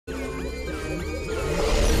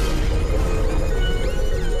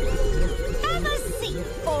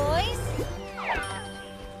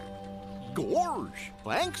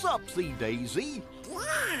Thanks, Upsy Daisy.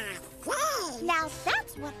 Now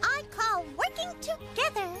that's what I call working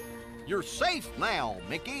together. You're safe now,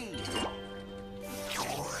 Mickey.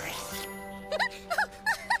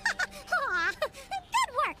 Aw,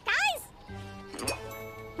 good work, guys.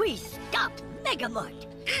 We stopped Megamart.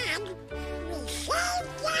 And we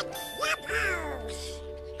saved the Clubhouse.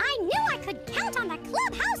 I knew I could count on the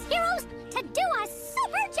Clubhouse heroes to do a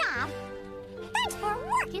super job. Thanks for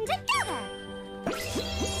working together.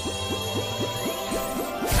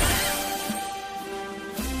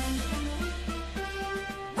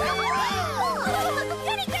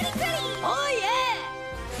 Goody, goody, goody! Oh, yeah!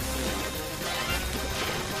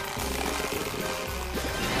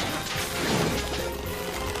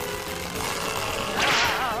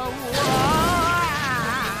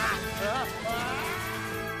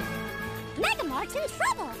 Megamart's in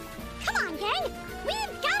trouble. Come on, gang.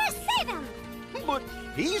 We've got to save him. But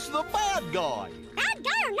he's the bad guy. Bad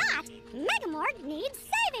guy or not, Megamart needs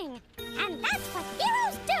saving. And that's what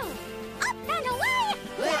heroes do. Up and away.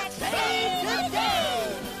 Let's save the day!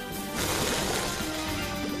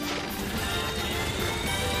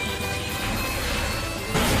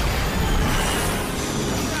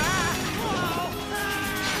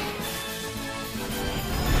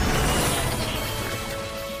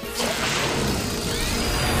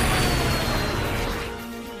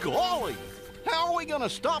 Golly, how are we gonna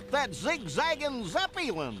stop that zigzagging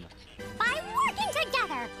Zeppelin? By working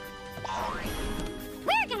together.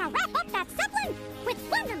 We're gonna wrap up that Zeppelin with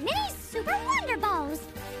Wonder Minnie's Super Wonder Bows.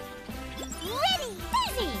 Ready,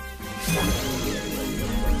 Daisy!